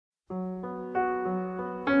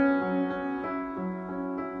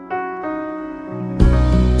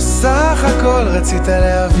הכל רצית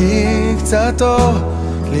להביא קצת אור,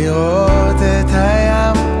 לראות את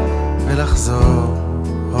הים ולחזור.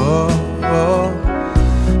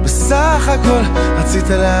 בסך הכל רצית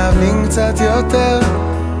להבין קצת יותר,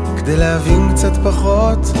 כדי להבין קצת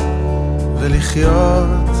פחות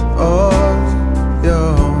ולחיות עוד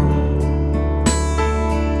יום.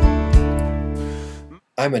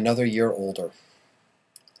 I'm another year older.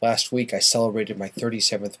 Last week I celebrated my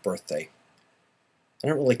 37th birthday. I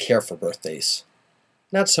don't really care for birthdays.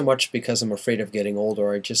 Not so much because I'm afraid of getting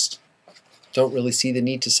older, I just don't really see the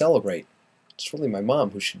need to celebrate. It's really my mom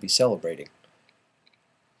who should be celebrating.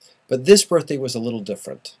 But this birthday was a little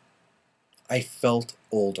different. I felt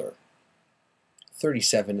older.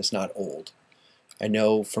 37 is not old. I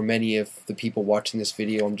know for many of the people watching this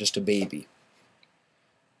video I'm just a baby.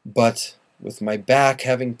 But with my back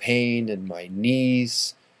having pain and my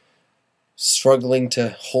knees struggling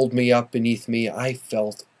to hold me up beneath me, I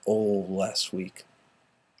felt old last week.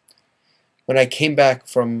 When I came back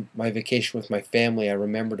from my vacation with my family, I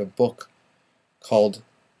remembered a book called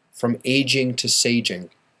From Aging to Saging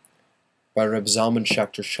by Reb Zalman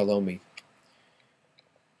Schachter Shalomi.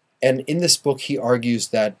 And in this book he argues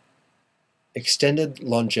that extended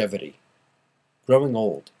longevity, growing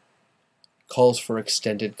old, calls for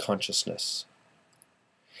extended consciousness.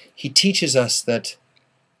 He teaches us that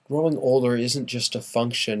growing older isn't just a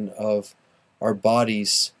function of our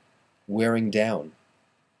bodies wearing down,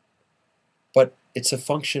 but it's a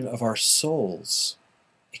function of our souls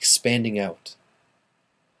expanding out,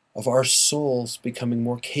 of our souls becoming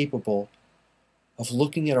more capable of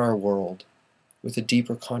looking at our world with a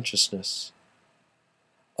deeper consciousness,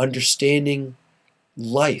 understanding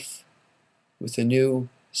life with a new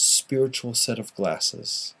spiritual set of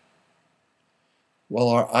glasses. While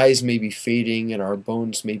our eyes may be fading and our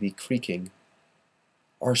bones may be creaking,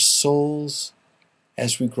 our souls,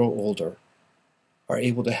 as we grow older, are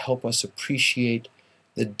able to help us appreciate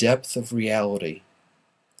the depth of reality,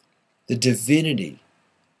 the divinity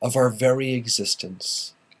of our very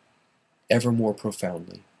existence, ever more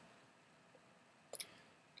profoundly.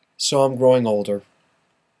 So I'm growing older.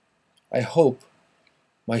 I hope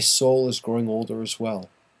my soul is growing older as well.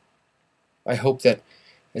 I hope that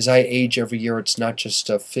as I age every year, it's not just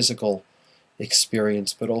a physical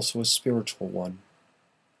experience, but also a spiritual one.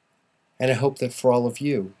 And I hope that for all of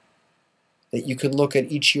you, that you can look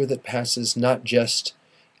at each year that passes not just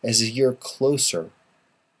as a year closer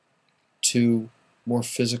to more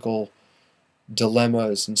physical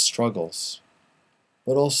dilemmas and struggles,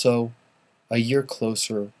 but also a year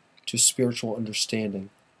closer to spiritual understanding,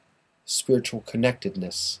 spiritual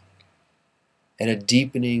connectedness, and a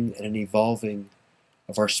deepening and an evolving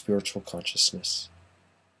of our spiritual consciousness.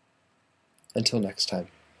 Until next time,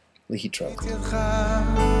 להתראות.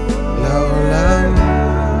 לעולם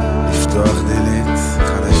לפתוח דלת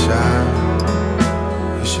חדשה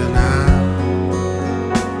ישנה.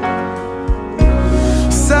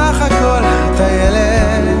 סך הכל אתה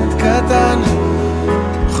ילד קטן,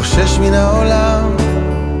 חושש מן העולם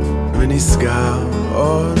ונסגר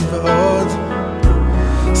עוד ועוד.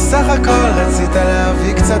 סך הכל רצית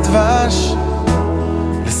להביא קצת דבש,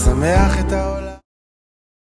 לשמח את העולם.